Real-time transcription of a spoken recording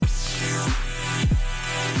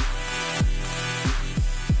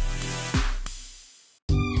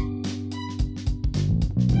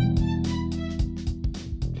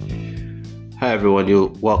everyone, you're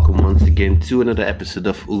welcome once again to another episode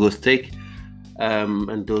of Ugo's Take.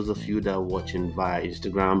 And those of you that are watching via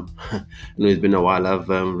Instagram, I know it's been a while. I've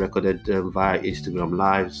recorded via Instagram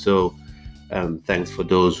Live, so thanks for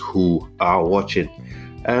those who are watching.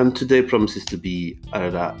 Today promises to be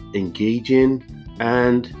another engaging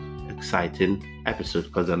and exciting episode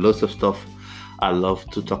because there are lots of stuff I love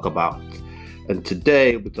to talk about. And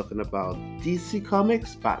today we're talking about DC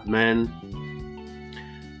Comics, Batman.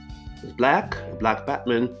 It's black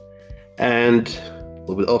Batman, and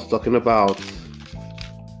we'll be also talking about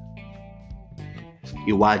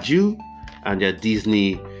Iwaju and their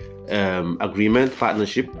Disney agreement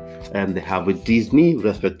partnership they have with Disney with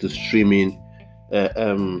respect to streaming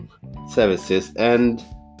services, and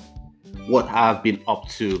what I've been up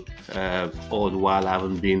to all the while I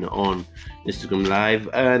haven't been on Instagram Live.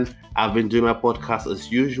 And I've been doing my podcast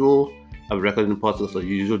as usual. I'm recording podcasts as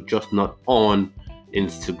usual, just not on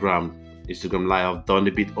Instagram Live. I've done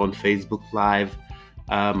a bit on Facebook Live.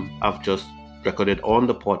 I've just recorded on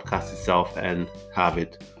the podcast itself and have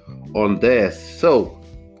it on there. So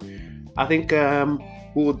I think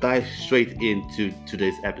we will dive straight into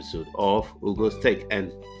today's episode of Ugo's Take,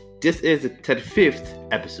 and this is the 35th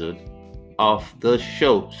episode of the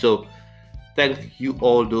show. So thank you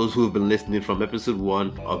all those who've been listening from episode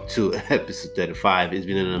 1 up to episode 35. It's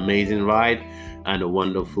been an amazing ride and a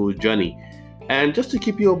wonderful journey. And just to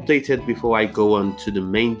keep you updated before I go on to the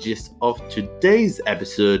main gist of today's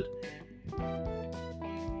episode,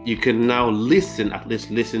 you can now at least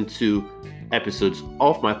listen to episodes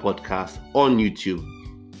of my podcast on YouTube.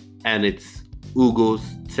 And it's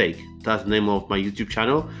Ugo's Take. That's the name of my YouTube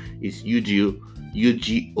channel. It's UGO_STAKE.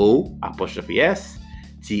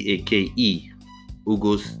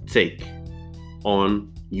 Ugo's Take on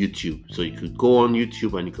YouTube. So you could go on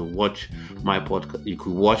YouTube and you can watch my podcast. You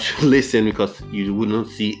could listen, because you will not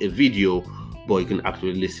see a video, but you can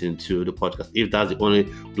actually listen to the podcast. If that's the only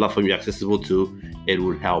platform you're accessible to, it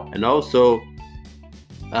will help. And also,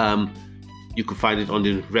 you can find it on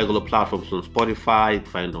the regular platforms on Spotify. You can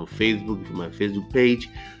find it on Facebook from my Facebook page.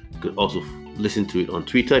 You could also listen to it on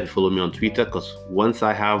Twitter if you follow me on Twitter, because once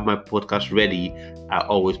I have my podcast ready, I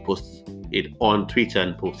always post it on Twitter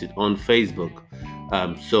and post it on Facebook.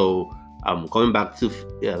 So I'm coming back to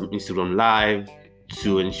Instagram Live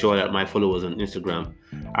to ensure that my followers on Instagram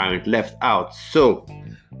aren't left out. So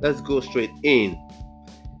let's go straight in.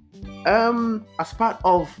 As part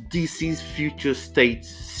of DC's Future State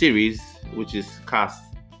series, which is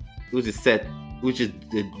the set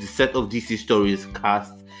of DC stories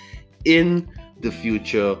cast in the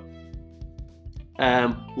future,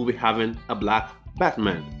 we'll be having a black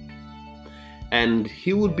Batman, and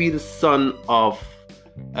he would be the son of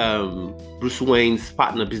Bruce Wayne's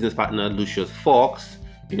business partner, Lucius Fox,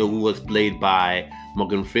 who was played by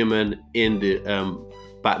Morgan Freeman in the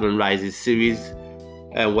Batman Rises series,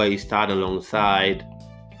 where he starred alongside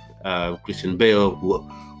Christian Bale, who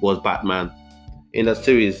was Batman in that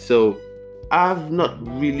series. So I've not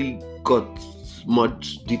really got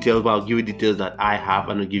much details, but I'll give you details that I have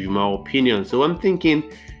and I'll give you my opinion. So I'm thinking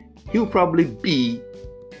he'll probably be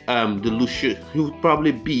he'll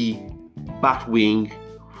probably be Batwing,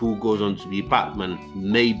 who goes on to be Batman,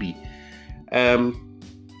 maybe. And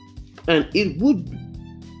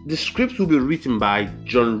the script will be written by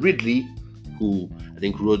John Ridley, who I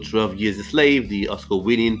think wrote 12 Years a Slave, the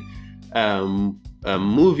Oscar-winning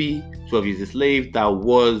movie 12 Years a Slave that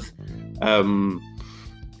won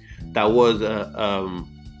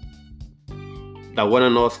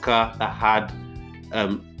an Oscar, that had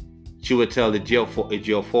Chiwetel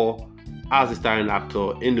Ejiofor as a starring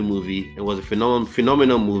actor in the movie. It was a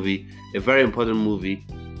phenomenal movie, a very important movie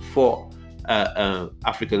for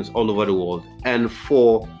Africans all over the world and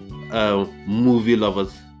for movie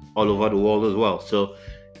lovers all over the world as well. So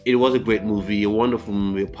it was a great movie, a wonderful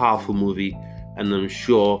movie, a powerful movie, and I'm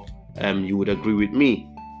sure you would agree with me.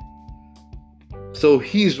 So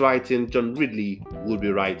John Ridley will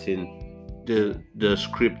be writing the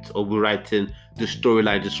script, or will be writing the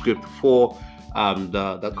storyline, the script for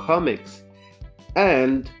the comics,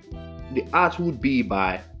 and the art would be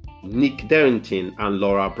by Nick Darrington and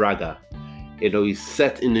Laura Braga. It's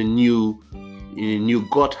set in a new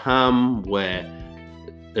Gotham, where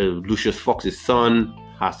Lucius Fox's son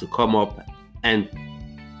has to come up and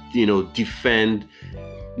defend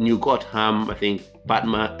New Gotham. I think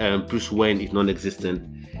Batman, Bruce Wayne is non-existent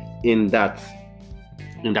in that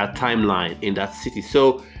timeline, in that city.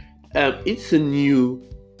 So it's a new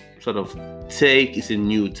sort of take. It's a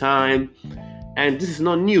new time, and this is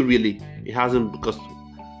not new really. It hasn't, because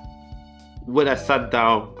when I sat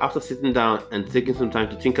down, after sitting down and taking some time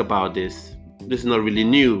to think about this is not really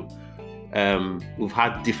new. we've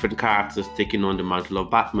had different characters taking on the mantle of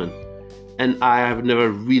Batman, and I have never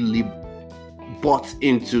really bought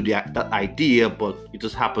into that idea, but it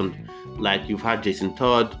just happened. Like, you've had Jason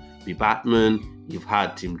Todd be Batman, you've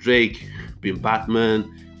had Tim Drake being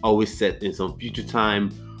Batman, always set in some future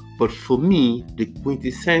time. But for me, the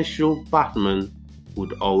quintessential Batman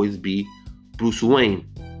would always be Bruce Wayne.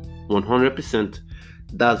 100%.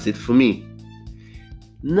 That's it for me.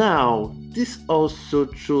 Now, this also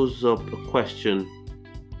throws up a question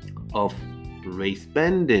of race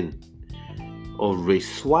bending or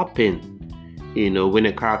race swapping. When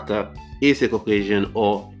a character is a Caucasian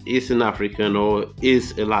or is an African or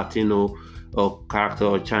is a Latino or character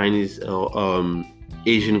or Chinese or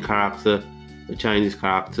Asian character, a Chinese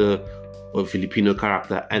character or Filipino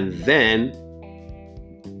character, and then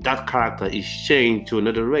that character is changed to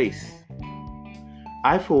another race.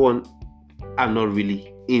 I, for one, am not really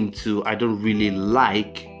I don't really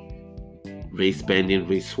like race bending,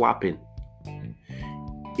 race swapping.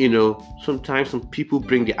 Sometimes some people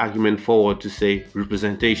bring the argument forward to say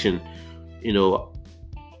representation.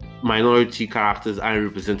 Minority characters aren't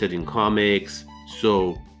represented in comics,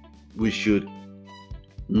 so we should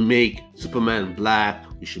make Superman black,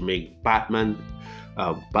 we should make Batman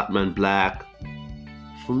black.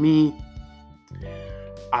 For me,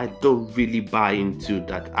 I don't really buy into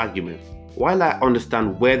that argument. While I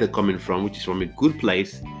understand where they're coming from, which is from a good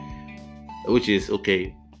place, which is,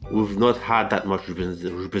 okay, we've not had that much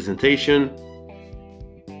representation,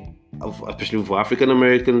 especially for African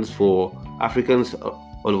Americans, for Africans all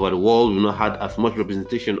over the world. We've not had as much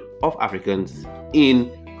representation of Africans in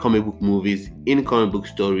comic book movies, in comic book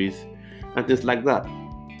stories, and things like that.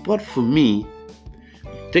 But for me,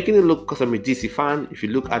 taking a look, because I'm a DC fan, if you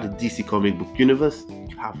look at the DC comic book universe,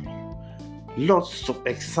 you have lots of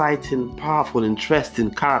exciting, powerful,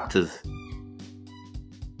 interesting characters.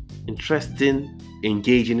 Interesting,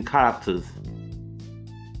 engaging characters.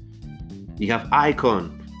 You have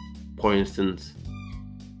Icon, for instance,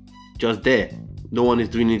 just there. No one is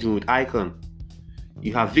doing anything with Icon.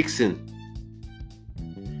 You have Vixen.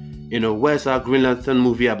 Where's our Green Lantern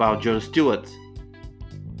movie about Jon Stewart?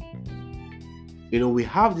 We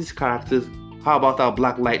have these characters. How about our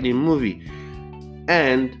Black Lightning movie?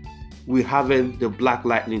 And we haven't the Black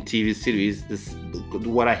Lightning TV series.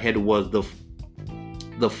 What I heard was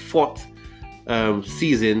the fourth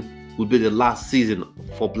season would be the last season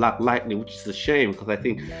for Black Lightning, which is a shame, because I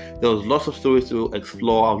think there was lots of stories to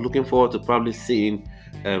explore. I'm looking forward to probably seeing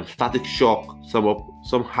Static Shock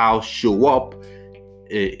somehow show up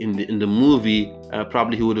in the movie.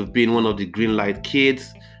 Probably he would have been one of the Green Light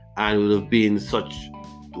kids, and would have been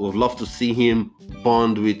would love to see him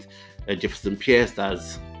bond with Jefferson Pierce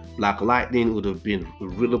as Black Lightning. Would have been a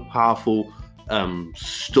really powerful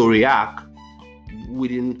story arc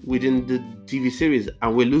within the TV series,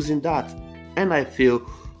 and we're losing that. And I feel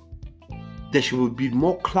there should be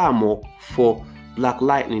more clamor for Black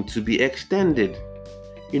Lightning to be extended,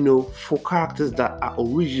 for characters that are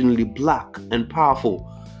originally black and powerful,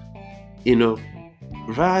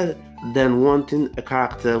 rather than wanting a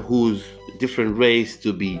character who's different race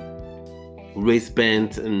to be race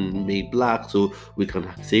bent and made black, so we can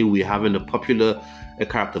say we're having a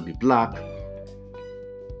character be black.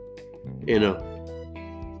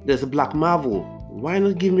 There's a Black Marvel. Why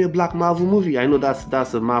not give me a Black Marvel movie? I know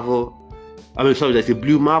that's a Marvel. There's a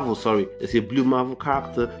Blue Marvel. There's a Blue Marvel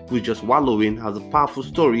character who's just wallowing, has a powerful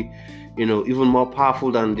story, even more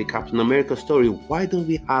powerful than the Captain America story. Why don't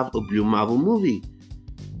we have a Blue Marvel movie?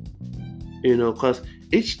 Because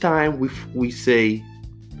each time we say,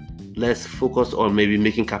 let's focus on maybe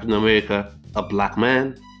making Captain America a black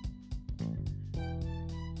man,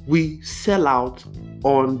 we sell out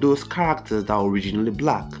on those characters that are originally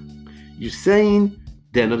black. You're saying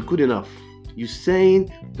they're not good enough. You're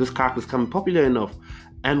saying those characters can't be popular enough.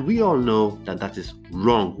 And we all know that is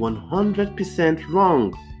wrong. 100%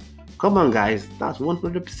 wrong. Come on, guys. That's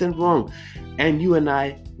 100% wrong. And you and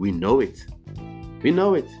I, we know it. We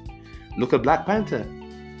know it. Look at Black Panther.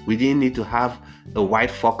 We didn't need to have a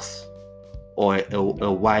white fox or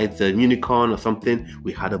a white unicorn or something.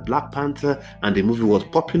 We had a Black Panther, and the movie was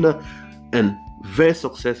popular and very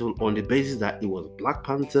successful on the basis that it was Black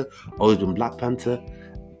Panther, always been Black Panther.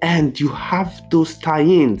 And you have those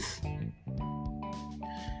tie-ins,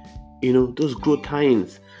 those growth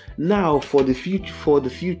tie-ins. Now, for this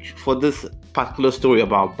particular story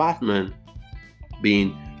about Batman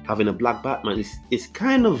having a black Batman, it's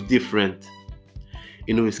kind of different.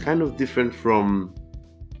 It's kind of different from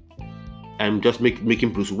just making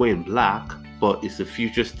Bruce Wayne black, but it's a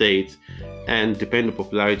future state, and depending on the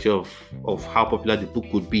popularity of how popular the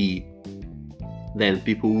book would be, then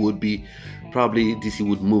people would be probably DC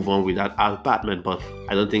would move on with that as Batman. But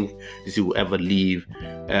I don't think DC will ever leave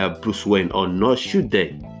Bruce Wayne, or nor should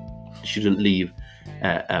they. Shouldn't leave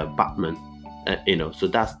Batman. So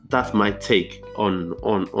that's my take on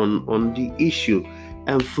the issue.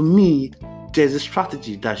 And for me, there's a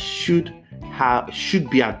strategy that should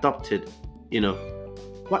be adopted.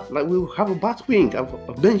 Like we have a Batwing.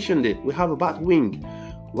 I've mentioned it. We have a Batwing.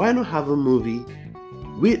 Why not have a movie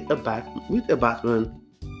with a Batman,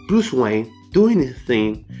 Bruce Wayne doing his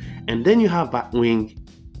thing, and then you have Batwing,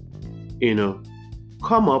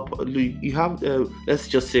 come up. You have let's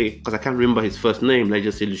just say, because I can't remember his first name, let's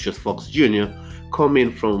just say Lucius Fox Jr. come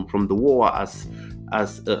in from the war as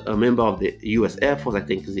a member of the U.S. Air Force. I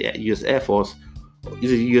think is the U.S. Air Force,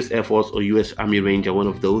 either U.S. Air Force or U.S. Army Ranger, one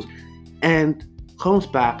of those, and comes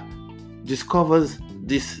back, discovers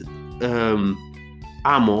this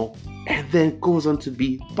armor, and then goes on to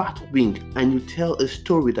be Batwing, and you tell a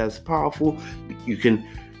story that's powerful. You can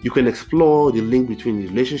explore the link between the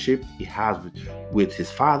relationship he has with his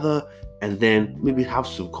father, and then maybe have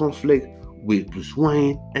some conflict with Bruce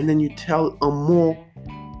Wayne, and then you tell a more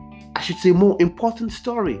important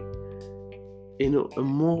story. A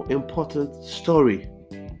more important story.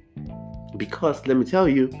 Because let me tell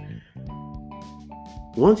you,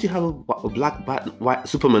 once you have a white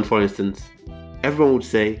Superman, for instance, everyone would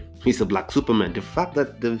say he's a black Superman. The fact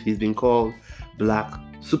that he's been called Black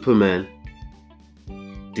Superman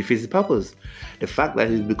defeats the purpose. The fact that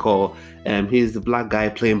he's been called he's the black guy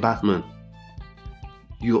playing Batman,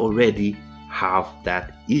 you already have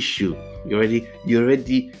that issue. You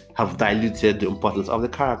already have diluted the importance of the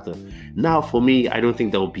character. Now, for me, I don't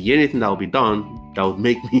think there will be anything that will be done that would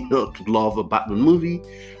make me not love a Batman movie.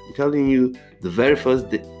 I'm telling you, the very first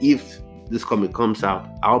day, if this comic comes out,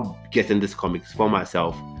 I'll get in this comics for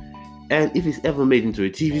myself. And if it's ever made into a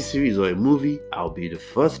TV series or a movie, I'll be the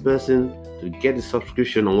first person to get the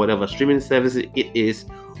subscription on whatever streaming service it is,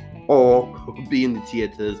 or be in the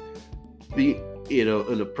theaters, be in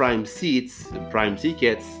the prime seats, prime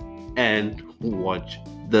tickets, and watch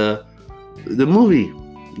the movie.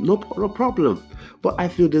 No problem. But I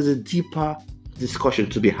feel there's a deeper discussion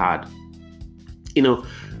to be had.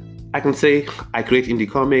 I can say I create indie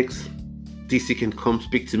comics. DC can come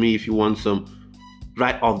speak to me if you want some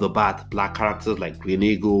right off the bat black characters like Green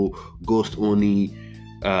Eagle, Ghost Oni,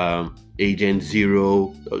 Agent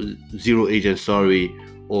Zero Agent,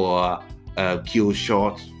 or Kill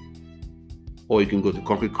Shot. Or you can go to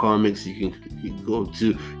Concrete Comics, you can go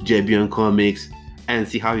to Jebian Comics, and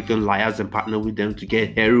see how you can liaise and partner with them to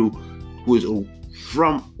get Heru, who is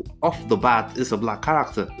from off the bat is a black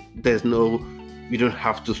character. You don't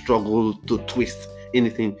have to struggle to twist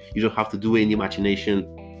anything. You don't have to do any machination.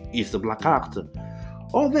 It's a black character.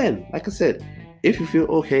 Or then, like I said, if you feel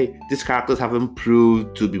okay, these characters have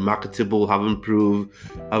improved to be marketable, have improved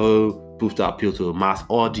to appeal to a mass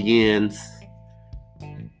audience,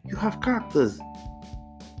 you have characters.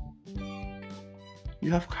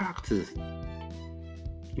 You have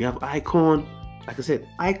Icon. Like I said,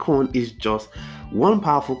 Icon is just one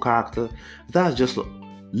powerful character that's just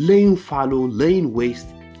laying fallow, laying waste,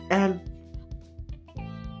 and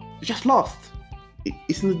just lost.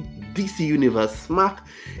 It's in the DC universe, smack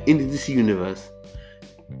in the DC universe,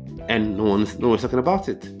 and no one's talking about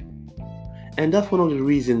it. And that's one of the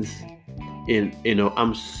reasons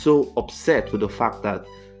I'm so upset with the fact that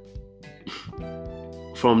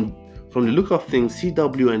from the look of things,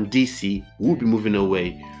 CW and DC will be moving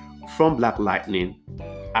away from Black Lightning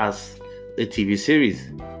as a TV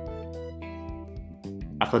series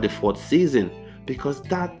after the 4th season, because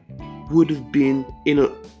that would have been,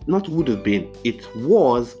 it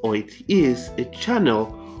was or it is a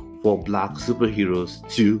channel for black superheroes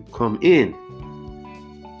to come in,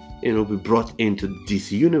 be brought into the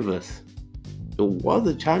DC universe. It was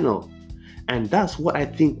a channel, and that's what I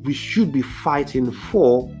think we should be fighting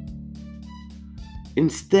for,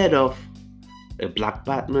 instead of a black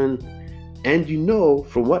Batman. And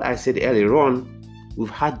from what I said earlier on, we've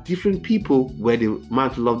had different people wear the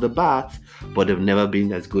mantle of the Bat, but they've never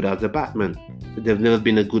been as good as the Batman. They've never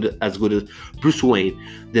been as good as Bruce Wayne.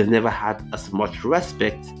 They've never had as much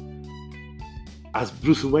respect as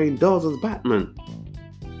Bruce Wayne does as Batman.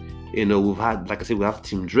 We've had, like I said, we have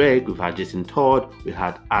Tim Drake, we've had Jason Todd, we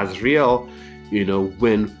had Azrael.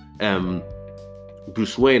 When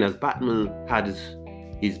Bruce Wayne as Batman had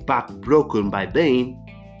his back broken by Bane,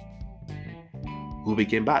 who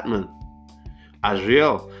became Batman?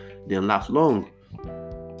 Azrael didn't last long.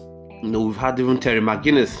 We've had even Terry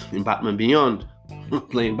McGinnis in Batman Beyond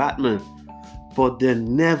playing Batman, but they're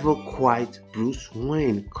never quite Bruce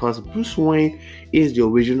Wayne, because Bruce Wayne is the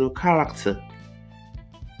original character.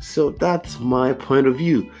 So that's my point of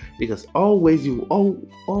view, because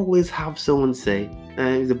always have someone say,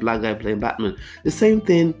 he's a black guy playing Batman. The same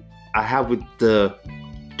thing I have with the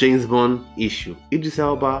James Bond issue. Idris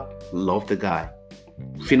Elba, love the guy,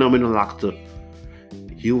 phenomenal actor.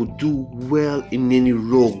 He will do well in any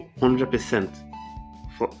role, 100%.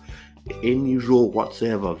 For any role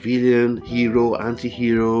whatsoever, villain, hero,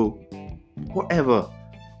 anti-hero, whatever,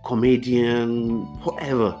 comedian,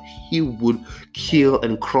 whatever, he would kill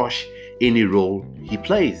and crush any role he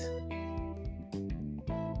plays.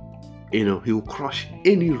 He will crush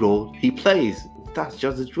any role he plays. That's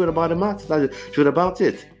just the truth about the matter. That's the truth about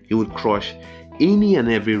it. He would crush any and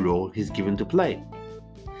every role he's given to play.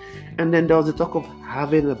 And then there was the talk of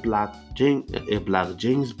having a black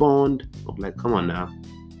James Bond. I'm like, come on now.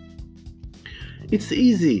 It's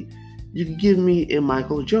easy. You can give me a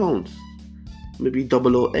Michael Jones, maybe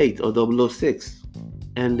 008 or 006,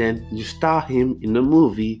 and then you star him in a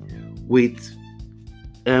movie with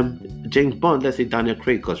James Bond. Let's say Daniel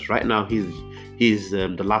Craig, because right now he's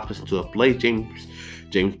the last person to have played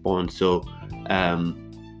James Bond. So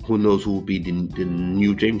who knows who will be the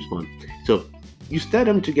new James Bond? So you star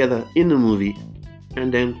them together in a movie,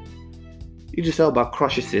 and then Idris Elba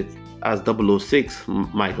crushes it as 006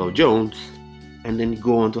 Michael Jones, and then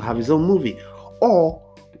go on to have his own movie, or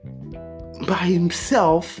by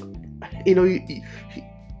himself. You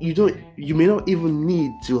may not even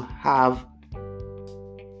need to have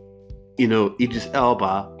Idris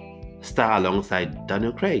Elba star alongside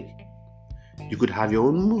Daniel Craig. You could have your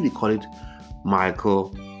own movie, call it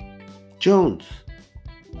Michael Jones,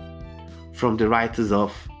 from the writers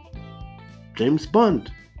of James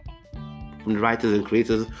Bond, from the writers and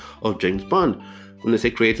creators of James Bond. When they say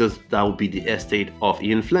creators, that would be the estate of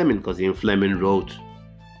Ian Fleming, because Ian Fleming wrote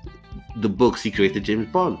the books, he created James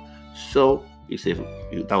Bond. So you say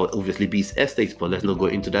that would obviously be his estate, but let's not go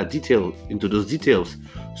into those details.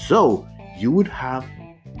 So you would have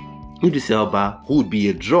Idris Elba, who would be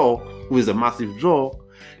a draw, who is a massive draw,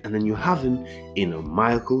 and then you have him in a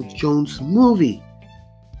Michael Jones movie,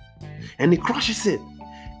 and he crushes it,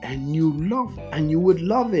 and you would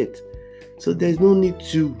love it. So there's no need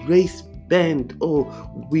to race bend. Oh,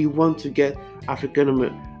 we want to get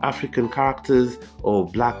African characters or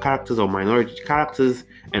black characters or minority characters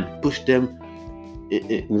and push them.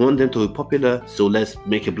 We want them to be popular, so let's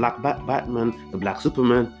make a black Batman, a black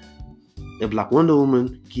Superman, a black Wonder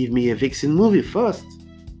Woman. Give me a Vixen movie first.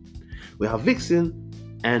 We have Vixen,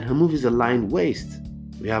 and her movies are lying waste.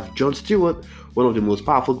 We have John Stewart, one of the most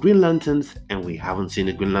powerful Green Lanterns, and we haven't seen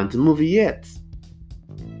a Green Lantern movie yet.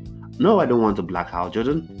 No, I don't want a black Hal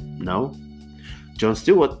Jordan. No. John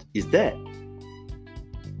Stewart is there.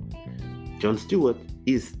 John Stewart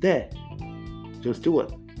is there.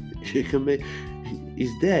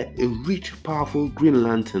 Is there a rich, powerful Green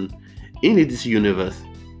Lantern in this universe?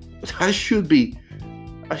 I should be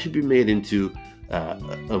made into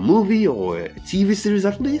a movie or a TV series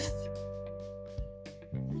at least.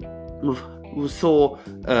 We saw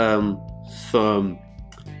some,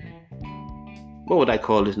 what would I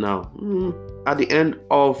call it now? At the end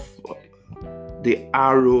of the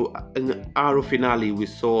Arrow finale, we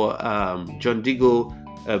saw John Diggle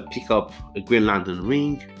pick up a Green Lantern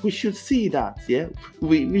ring. We should see that, yeah.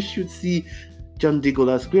 We should see John Diggle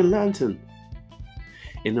as Green Lantern.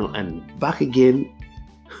 And back again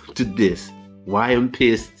to this. Why I'm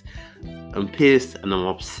pissed and I'm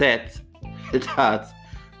upset that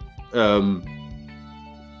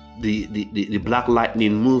the Black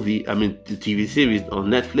Lightning movie, the TV series on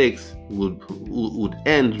Netflix would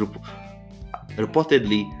end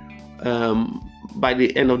reportedly by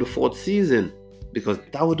the end of the 4th season, because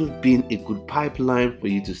that would have been a good pipeline for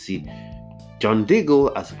you to see John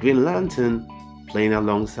Diggle as Green Lantern playing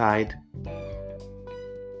alongside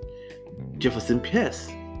Jefferson Pierce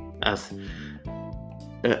as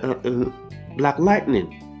Black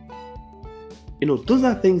Lightning. Those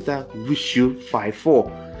are things that we should fight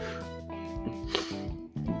for.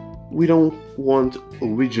 We don't want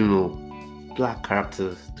original black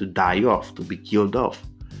characters to die off, to be killed off,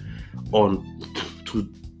 or to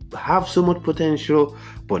have so much potential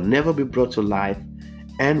but never be brought to life.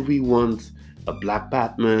 And we want a black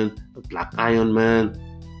Batman, a black Iron Man,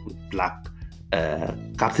 black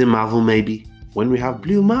Captain Marvel, maybe, when we have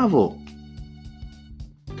Blue Marvel.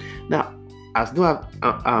 Now, as though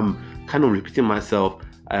I'm kind of repeating myself,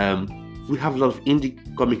 we have a lot of indie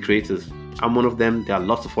comic creators. I'm one of them. There are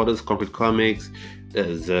lots of others. Concrete Comics,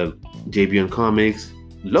 there's JBN Comics,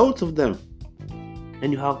 loads of them.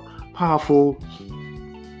 And you have powerful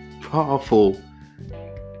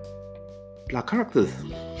black characters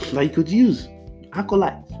that you could use.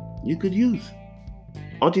 Acolytes you could use.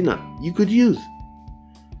 ordinary you could use.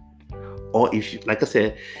 Or if you, like I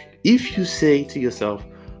said, if you say to yourself,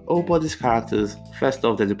 oh, but these characters, first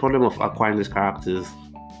off, there's a problem of acquiring these characters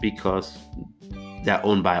because they're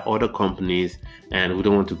owned by other companies and we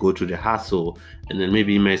don't want to go through the hassle. And then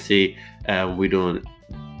maybe you may say,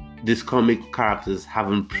 these comic characters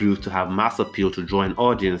haven't proved to have mass appeal to draw an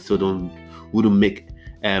audience, so wouldn't make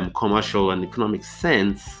commercial and economic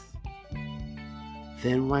sense.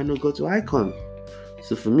 Then why not go to Icon?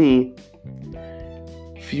 So for me,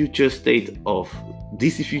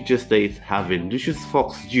 DC Future State having Lucius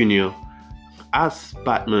Fox Jr. as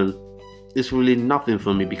Batman is really nothing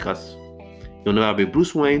for me, because you'll never be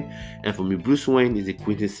Bruce Wayne, and for me, Bruce Wayne is a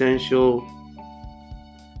quintessential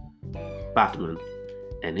Batman.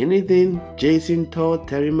 And anything Jason Todd,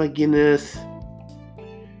 Terry McGinnis,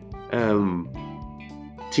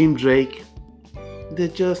 Tim Drake, they're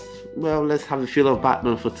just, well, let's have a feel of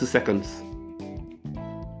Batman for 2 seconds.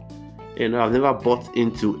 I've never bought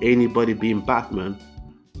into anybody being Batman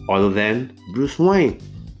other than Bruce Wayne.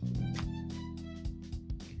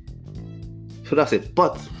 So that's it.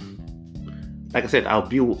 But like I said, I'll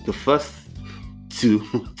be the first to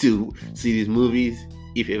see these movies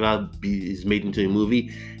if it ever is made into a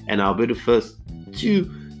movie, and I'll be the first to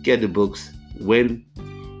get the books when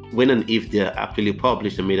and if they're actually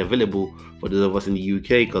published and made available for those of us in the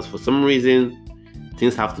UK, because for some reason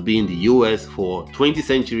things have to be in the US for 20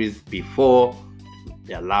 centuries before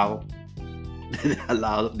they allow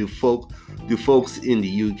the folks in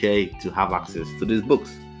the UK to have access to these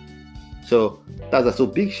books. So that's a so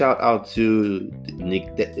big shout out to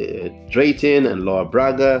Nick Drayton and Laura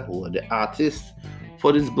Braga, who are the artists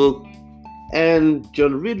for this book, and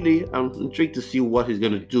John Ridley. I'm intrigued to see what he's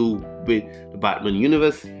going to do with the Batman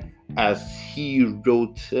universe, as he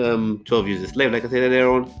wrote 12 Years a Slave, like I said earlier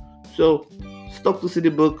on. So stoked to see the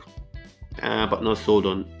book, but not sold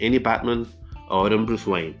on any Batman or on Bruce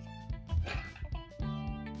Wayne.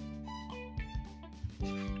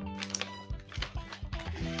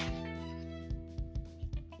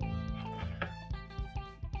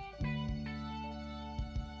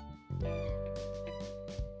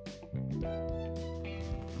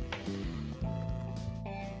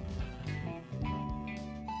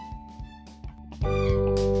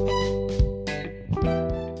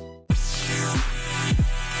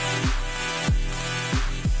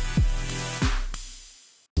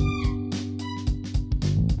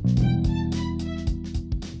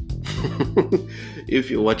 If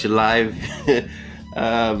you're watching live,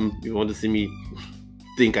 you want to see me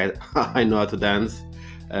think I know how to dance,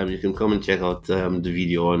 you can come and check out the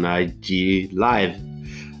video on IG Live.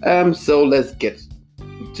 So let's get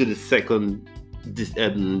to the second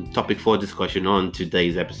topic for discussion on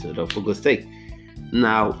today's episode of For God's Sake.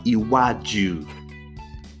 Now, Iwaju.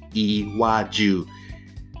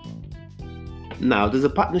 Now, there's a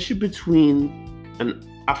partnership between an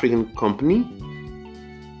African company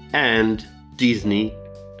and Disney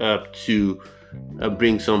to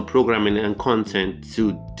bring some programming and content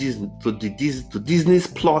to Disney's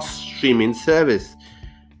Plus streaming service.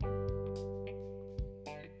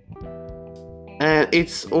 And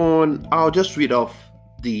it's on, I'll just read off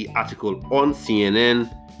the article on CNN,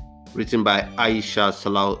 written by Aisha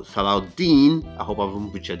Salaudeen. I hope I haven't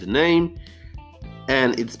butchered the name.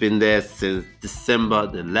 And it's been there since December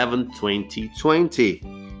the 11th, 2020.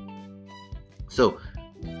 So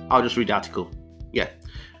I'll just read the article. Yeah.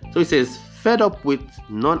 So it says, fed up with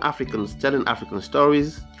non-Africans telling African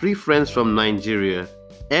stories, 3 friends from Nigeria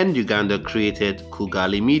and Uganda created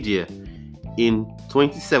Kugali Media in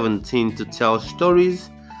 2017 to tell stories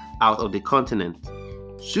out of the continent.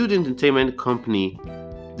 Sued entertainment company,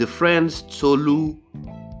 the friends Tolu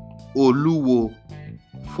Oluwo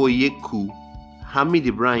Foyeku, Hamid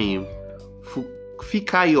Ibrahim,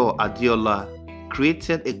 Fikayo Adiola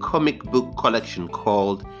created a comic book collection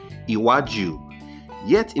called Iwaju,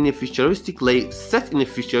 set in a futuristic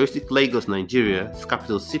Lagos, Nigeria's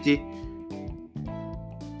capital city.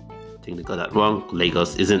 I think they got that wrong.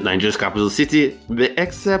 Lagos isn't Nigeria's capital city,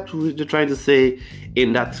 except they're trying to say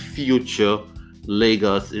in that future,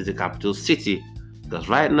 Lagos is the capital city. Because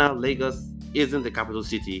right now, Lagos isn't the capital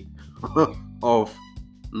city of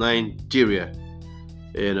Nigeria.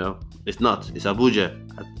 It's not. It's Abuja.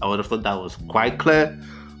 I would have thought that was quite clear,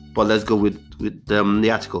 but let's go with the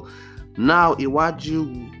article. Now,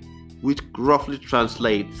 Iwaju, which roughly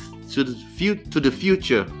translates to the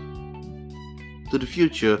future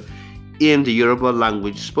in the Yoruba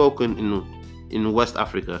language spoken in West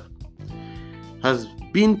Africa, has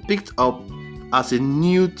been picked up as a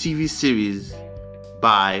new TV series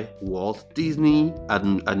by Walt Disney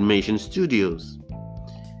Animation Studios.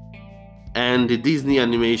 And the Disney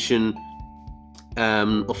Animation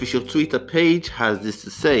official Twitter page has this to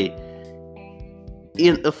say: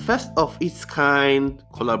 in a first of its kind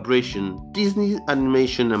collaboration, Disney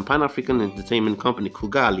Animation and Pan-African entertainment company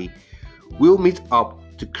Kugali will meet up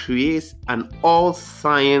to create an all-new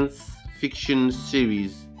science fiction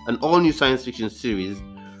series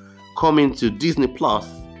coming to Disney Plus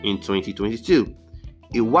in 2022.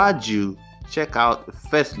 Iwaju check out the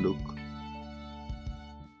first look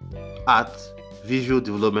at visual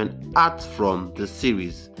development art from the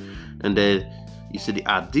series. And then you see the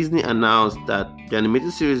art. Disney announced that the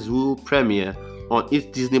animated series will premiere on its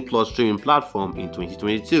Disney Plus streaming platform in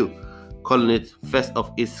 2022, calling it first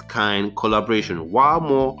of its kind collaboration. While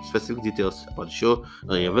more specific details about the show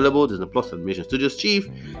are available, Disney Plus Animation Studios chief,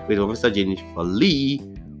 Creative Officer Jennifer Lee,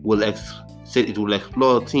 said it will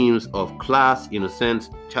explore themes of class, innocence,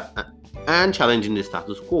 and challenging the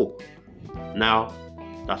status quo. Now,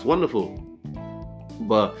 that's wonderful,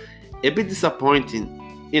 but a bit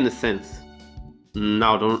disappointing in a sense.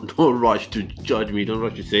 Now, don't rush to judge me. Don't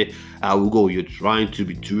rush to say, Ugo, you're trying to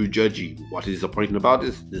be too judgy. What is disappointing about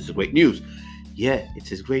this? This is great news. Yeah,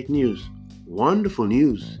 it is great news. Wonderful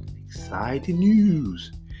news. Exciting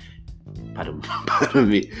news. Pardon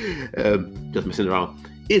me. Just messing around.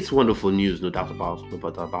 It's wonderful news, no doubt about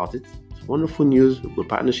it. It's wonderful news, good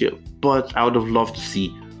partnership. But I would have loved to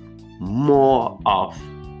see more of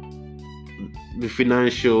the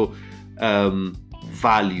financial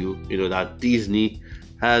value, that Disney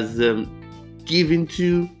has given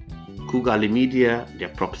to Kugali Media, their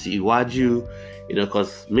property Iwaju,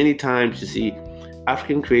 because many times you see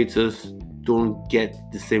African creators don't get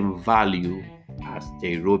the same value as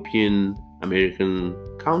their European American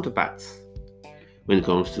counterparts when it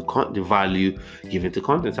comes to the value given to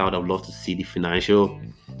content. I would have loved to see the financial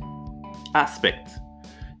aspect,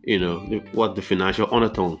 what the financial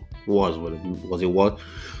undertone was. Was it what?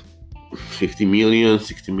 50 million,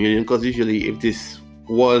 60 million, because usually if this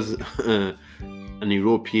was an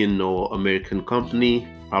European or American company,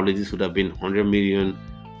 probably this would have been 100 million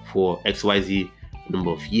for XYZ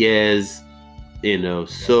number of years,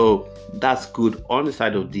 so that's good on the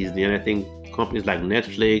side of Disney. And I think companies like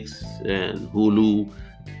Netflix and Hulu,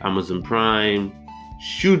 Amazon Prime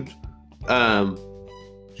should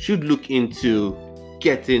look into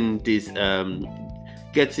getting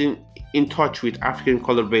in touch with African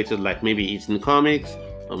collaborators, like maybe Eaton Comics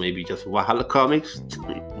or maybe just Wahala Comics,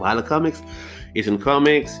 Eaton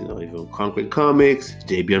Comics, even Concrete Comics,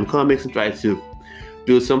 JBN Comics, and try to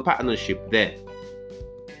build some partnership there.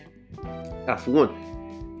 That's one.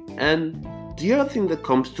 And the other thing that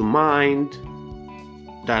comes to mind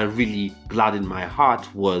that really gladdened my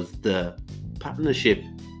heart was the partnership.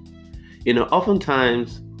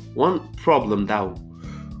 Oftentimes one problem that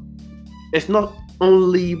it's not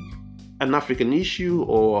only an African issue,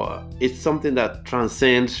 or it's something that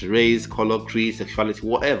transcends race, color, creed, sexuality,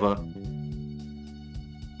 whatever.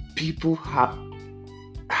 People have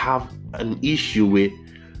an issue with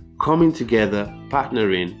coming together,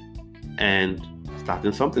 partnering, and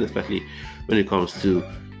starting something, especially when it comes to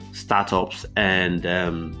startups and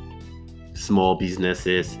small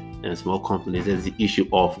businesses and small companies. There's the issue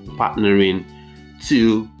of partnering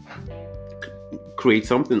to create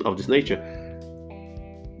something of this nature.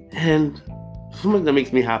 And something that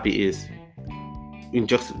makes me happy is when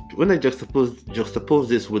I juxtapose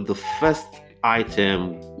this with the first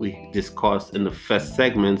item we discussed in the first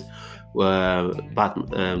segment, where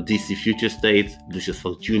DC Future State, Lucius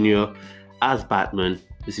Fox Jr. as Batman.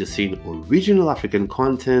 This is seeing original African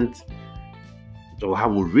content, or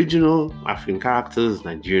have original African characters,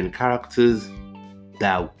 Nigerian characters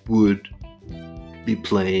that would be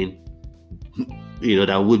playing,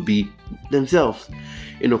 that would be themselves,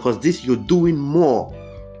 because this, you're doing more,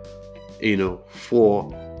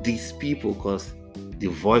 for these people, because the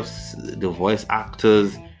voice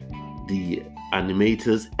actors, the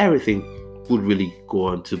animators, everything would really go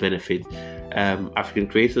on to benefit African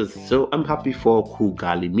creators. So I'm happy for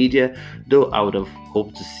Kugali Media, though I would have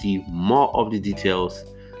hoped to see more of the details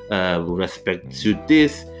with respect to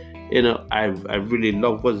this. I really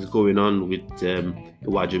love what's going on with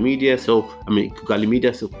Iwaju Media. Kugali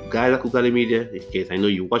Media. So guys at Kugali Media, in case I know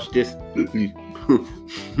you watch this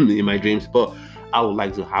in my dreams, but I would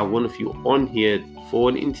like to have one of you on here for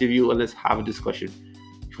an interview and let's have a discussion.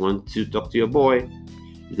 If you want to talk to your boy,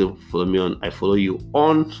 you can follow me I follow you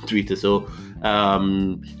on Twitter. So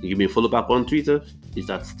you give me a follow back on Twitter. It's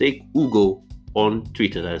at Stake Ugo on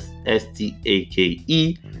Twitter. That's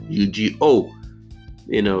STAKEUGO.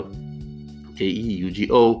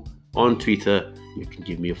 KEUGO on Twitter. You can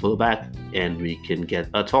give me a follow back and we can get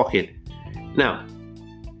a talking. Now,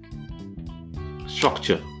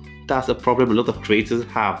 structure. That's a problem a lot of creators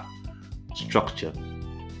have. Structure.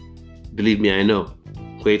 Believe me, I know.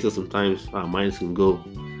 Creators, sometimes our minds can go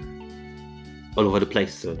all over the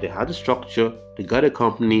place. So they had a structure, they got a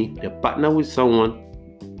company, they partnered with someone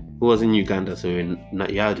who was in Uganda. So you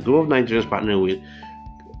had a group of Nigerians partnering with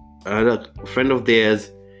another friend of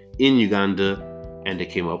theirs in Uganda, and they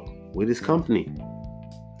came up with this company.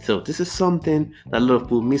 So this is something that a lot of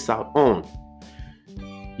people miss out on.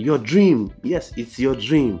 Your dream, yes, it's your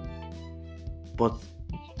dream, but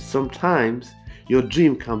sometimes your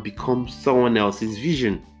dream can become someone else's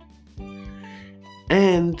vision,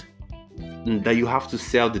 and that you have to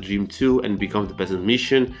sell the dream to, and become the person's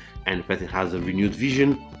mission, and the person has a renewed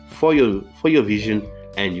vision for your vision,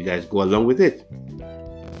 and you guys go along with it.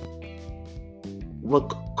 Well,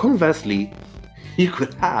 conversely, you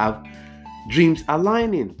could have dreams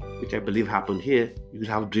aligning, which I believe happened here. You could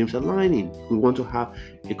have dreams aligning. We want to have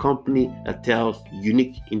a company that tells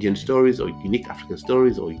unique Indian stories, or unique African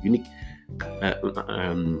stories, or unique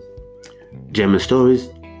German stories,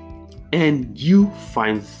 and you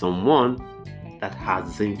find someone that has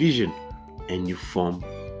the same vision, and you form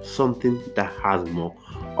something that has more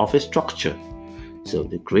of a structure. So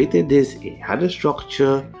they created this, it had a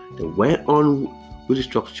structure, they went on with the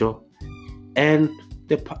structure, and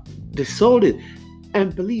they sold it.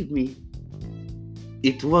 And believe me,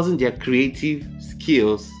 it wasn't their creative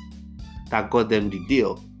skills that got them the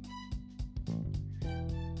deal.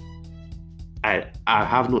 I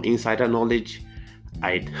have no insider knowledge.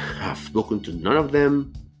 I have spoken to none of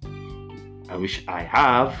them. I wish I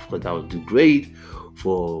have, because that would do great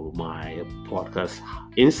for my podcast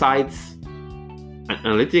insights and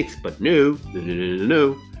analytics. But no.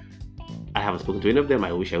 I haven't spoken to any of them.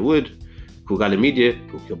 I wish I would. Google Media,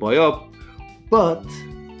 hook your boy up. But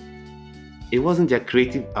it wasn't their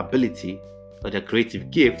creative ability or their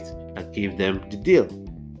creative gift that gave them the deal.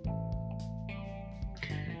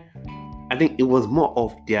 I think it was more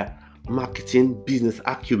of their marketing business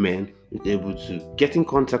acumen, able to get in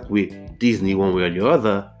contact with Disney one way or the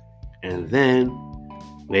other, and then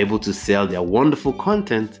were able to sell their wonderful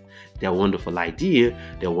content, their wonderful idea,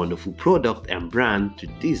 their wonderful product and brand to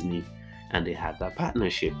Disney, and they had that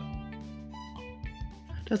partnership.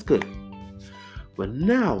 That's good. But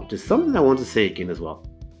now there's something I want to say again as well.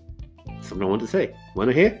 Something I want to say. Want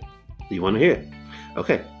to hear? Do you want to hear?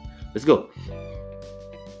 Okay, let's go.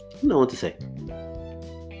 What I want to say.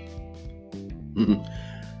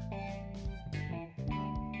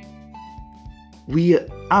 We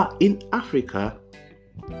are in Africa.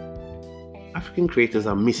 African creators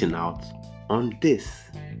are missing out on this.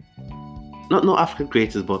 Not African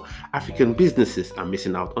creators, but African businesses are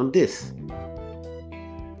missing out on this.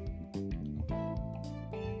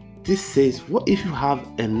 This says, what if you have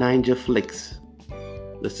a Ninjaflix?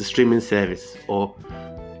 That's a streaming service, or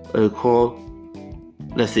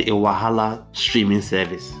let's say a Wahala streaming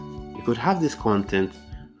service. You could have this content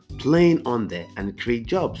playing on there and create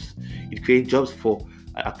jobs. It creates jobs for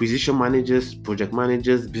acquisition managers, project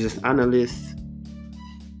managers, business analysts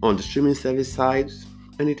on the streaming service side,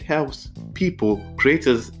 and it helps people,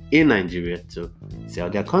 creators in Nigeria, to sell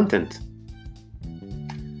their content.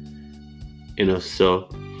 So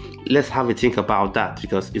let's have a think about that,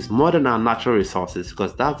 because it's more than our natural resources,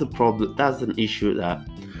 because that's the problem. That's an issue that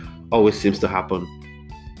always seems to happen.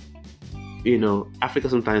 Africa,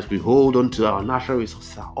 sometimes we hold on to our natural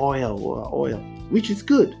resources, our oil, which is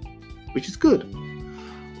good,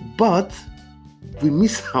 but we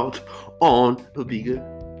miss out on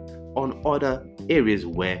other areas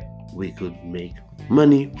where we could make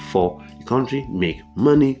money for the country, make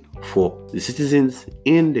money for the citizens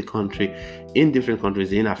in the country, in different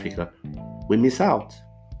countries in Africa. We miss out.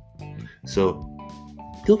 So,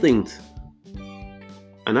 two things.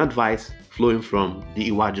 An advice flowing from the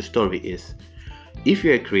Iwaju story is, if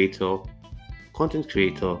you're a creator, content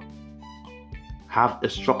creator, have a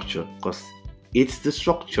structure, because it's the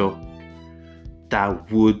structure that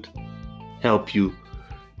would help you,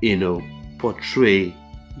 portray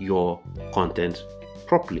your content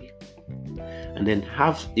properly. And then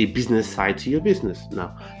have a business side to your business.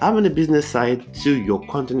 Now, having a business side to your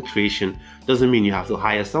content creation doesn't mean you have to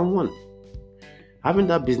hire someone. Having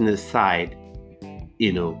that business side,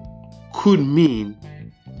 could mean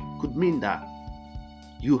that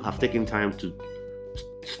you have taken time to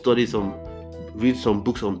read some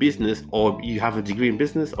books on business, or you have a degree in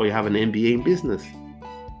business, or you have an MBA in business.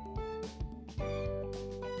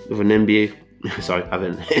 With an MBA, I have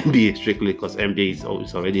an MBA strictly, because MBA is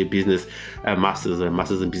already a business master's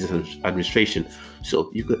in business administration.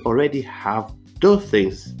 So you could already have those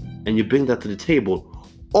things, and you bring that to the table.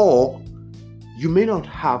 Or you may not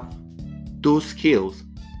have those skills.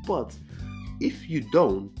 But if you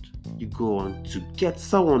don't, you go on to get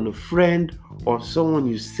someone, a friend or someone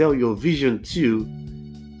you sell your vision to,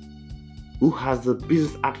 who has the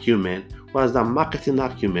business acumen, who has the marketing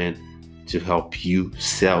acumen to help you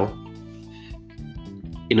sell,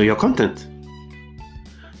 your content.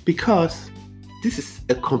 Because this is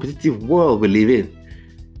a competitive world we live in.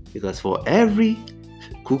 Because for every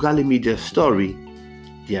Kugali Media story,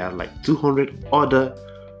 there are like 200 other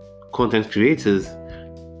content creators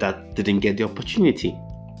that didn't get the opportunity.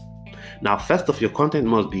 Now, first off, your content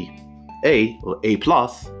must be A or A+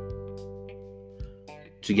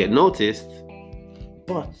 to get noticed,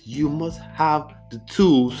 but you must have the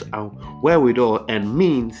tools and wherewithal and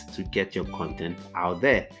means to get your content out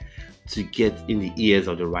there, to get in the ears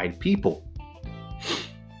of the right people.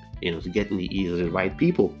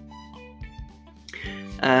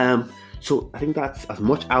 So I think that's as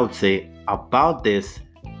much I would say about this.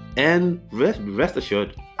 And rest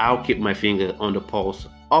assured, I'll keep my finger on the pulse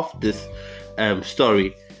of this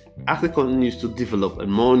story as it continues to develop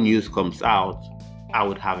and more news comes out. I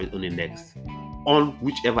would have it on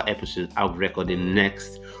whichever episode I'll record it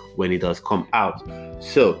next when it does come out.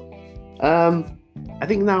 So I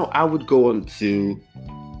think now I would go on to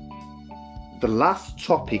the last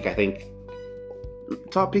topic. I think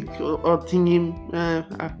or thinking,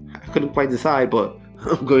 I couldn't quite decide, but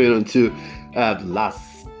I'm going on to the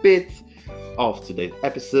last bit of today's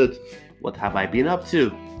episode. What have I been up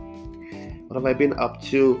to? I've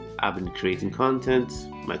been creating content,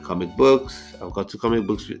 my comic books. I've got 2 comic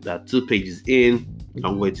books that 2 pages in,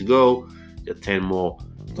 long way to go. There are 10 more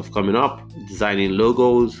stuff coming up. Designing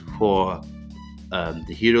logos for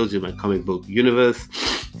the heroes in my comic book universe.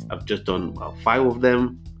 I've just done about 5 of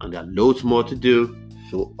them, and there are loads more to do.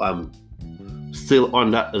 So I'm still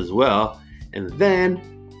on that as well. And then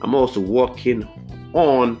I'm also working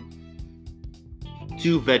on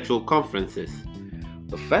 2 virtual conferences.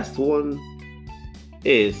 The first one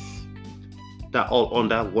is that all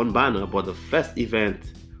under one banner, but the first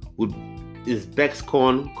event is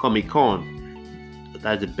BexCon Comic Con.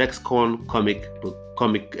 That's the BexCon comic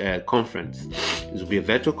conference. It will be a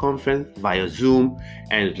virtual conference via Zoom,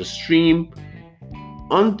 and it will stream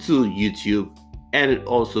onto YouTube, and it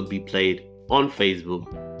also be played on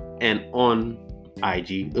Facebook and on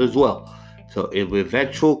IG as well. So it will be a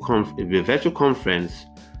virtual conference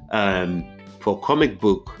for comic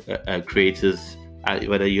book creators,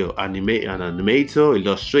 whether you're an animator,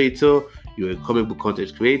 illustrator, you're a comic book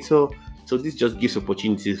content creator. So this just gives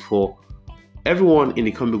opportunities for everyone in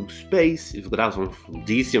the comic book space. If you could have someone from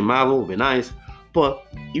DC or Marvel, it would be nice. But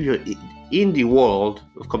if you're in the world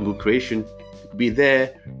of comic book creation, you could be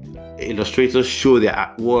there. Illustrators show their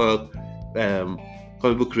artwork.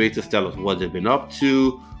 Comic book creators tell us what they've been up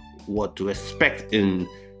to, what to expect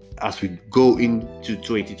as we go into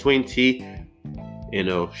 2020.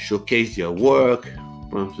 Showcase their work.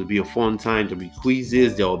 It'll be a fun time. There'll be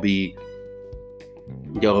quizzes. There'll be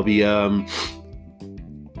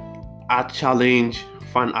art challenge,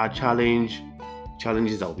 fun art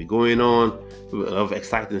challenges that will be going on. A lot of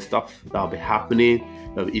exciting stuff that will be happening.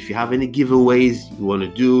 If you have any giveaways you want to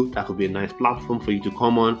do, that could be a nice platform for you to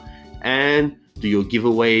come on and do your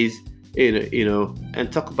giveaways.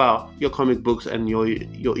 And talk about your comic books and your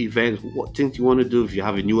events, what things you want to do. If you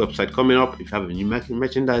have a new website coming up, if you have a new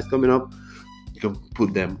merchandise coming up, you can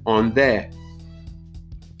put them on there.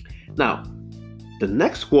 Now, the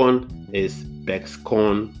next one is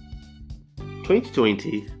BexCon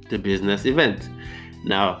 2020, the business event.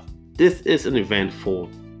 Now, this is an event for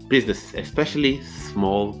businesses, especially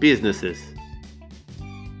small businesses.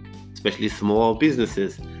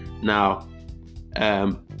 Now,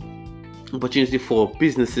 opportunity for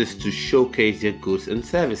businesses to showcase their goods and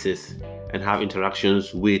services and have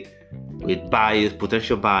interactions with buyers,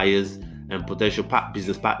 potential buyers, and potential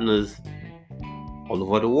business partners all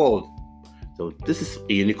over the world. So this is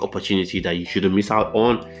a unique opportunity that you shouldn't miss out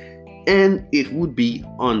on, and it would be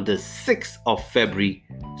on the 6th of February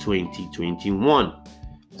 2021.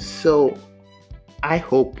 So I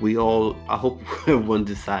hope everyone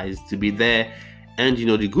decides to be there. And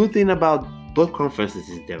the good thing about both conferences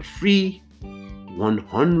is they're free,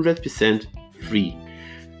 100% free.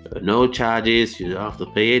 No charges, you don't have to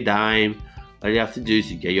pay a dime. All you have to do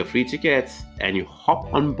is you get your free tickets and you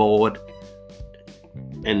hop on board,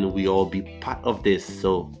 and we all be part of this.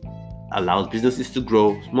 So allows businesses to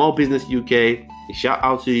grow. Small Business UK, a shout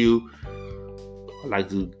out to you. I'd like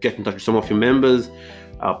to get in touch with some of your members.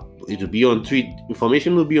 It will be on tweet.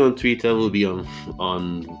 Information will be on Twitter. Will be on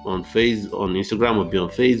Instagram. Will be on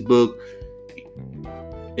Facebook.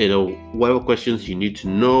 Whatever questions you need to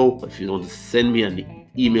know. If you want to send me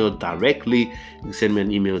email directly. You can send me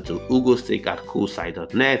an email to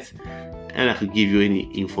ugosteak@coolsite.net, and I could give you any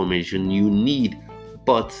information you need.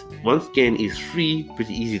 But once again, it's free,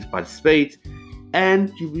 pretty easy to participate,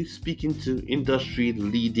 and you'll be speaking to industry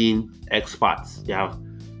leading experts. You have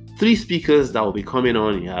 3 speakers that will be coming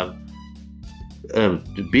on. You have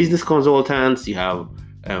the business consultants, you have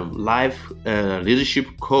live leadership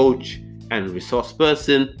coach and resource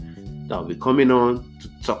person that will be coming on to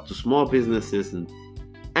talk to small businesses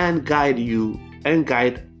and guide you and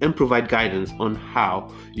provide guidance on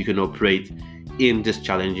how you can operate in this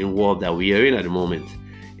challenging world that we are in at the moment.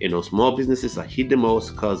 Small businesses are hit the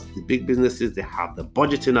most because the big businesses, they have the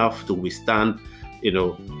budget enough to withstand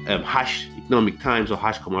harsh economic times or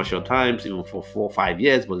harsh commercial times, even for 4 or 5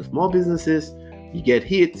 years. But the small businesses, you get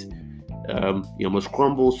hit, you almost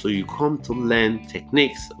crumble. So you come to learn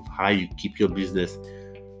techniques of how you keep your business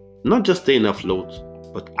not just staying afloat,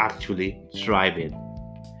 but actually thriving.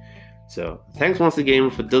 So thanks once again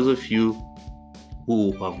for those of you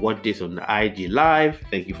who have watched this on the IG Live.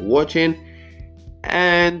 Thank you for watching.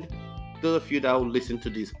 And those of you that will listen to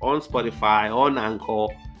this on Spotify, on Anchor,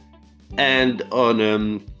 and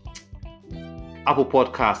on Apple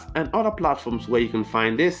Podcasts and other platforms where you can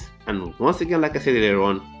find this. And once again, like I said earlier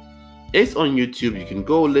on, it's on YouTube. You can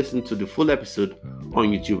go listen to the full episode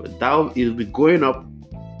on YouTube. It'll be going up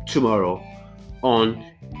tomorrow on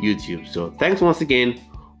YouTube. So thanks once again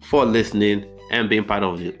for listening and being part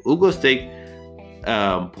of the Ugo Steak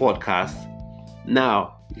podcast.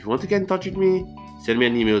 Now, if you want to get in touch with me, send me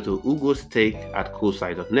an email to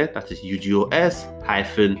ugosteak@coolsite.net. That is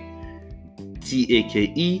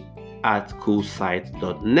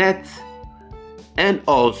UGOS-TAKE@coolsite.net. And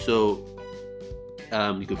also,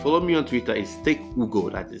 you can follow me on Twitter. It's Steak Ugo.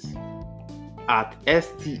 That is at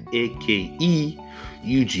STAKEUGO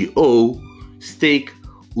Steak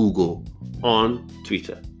Ugo on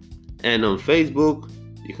Twitter. And on Facebook,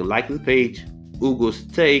 you can like the page Ugo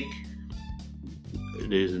Steak.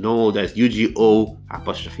 That's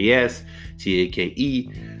UGO''S''TAKE.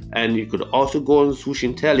 And you could also go on Swoosh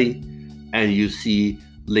and Telly, and you see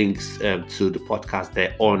links to the podcast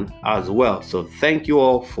there on as well. So thank you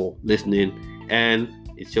all for listening, and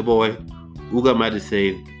it's your boy Ugo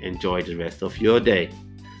Madison. Enjoy the rest of your day.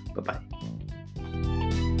 Bye-bye.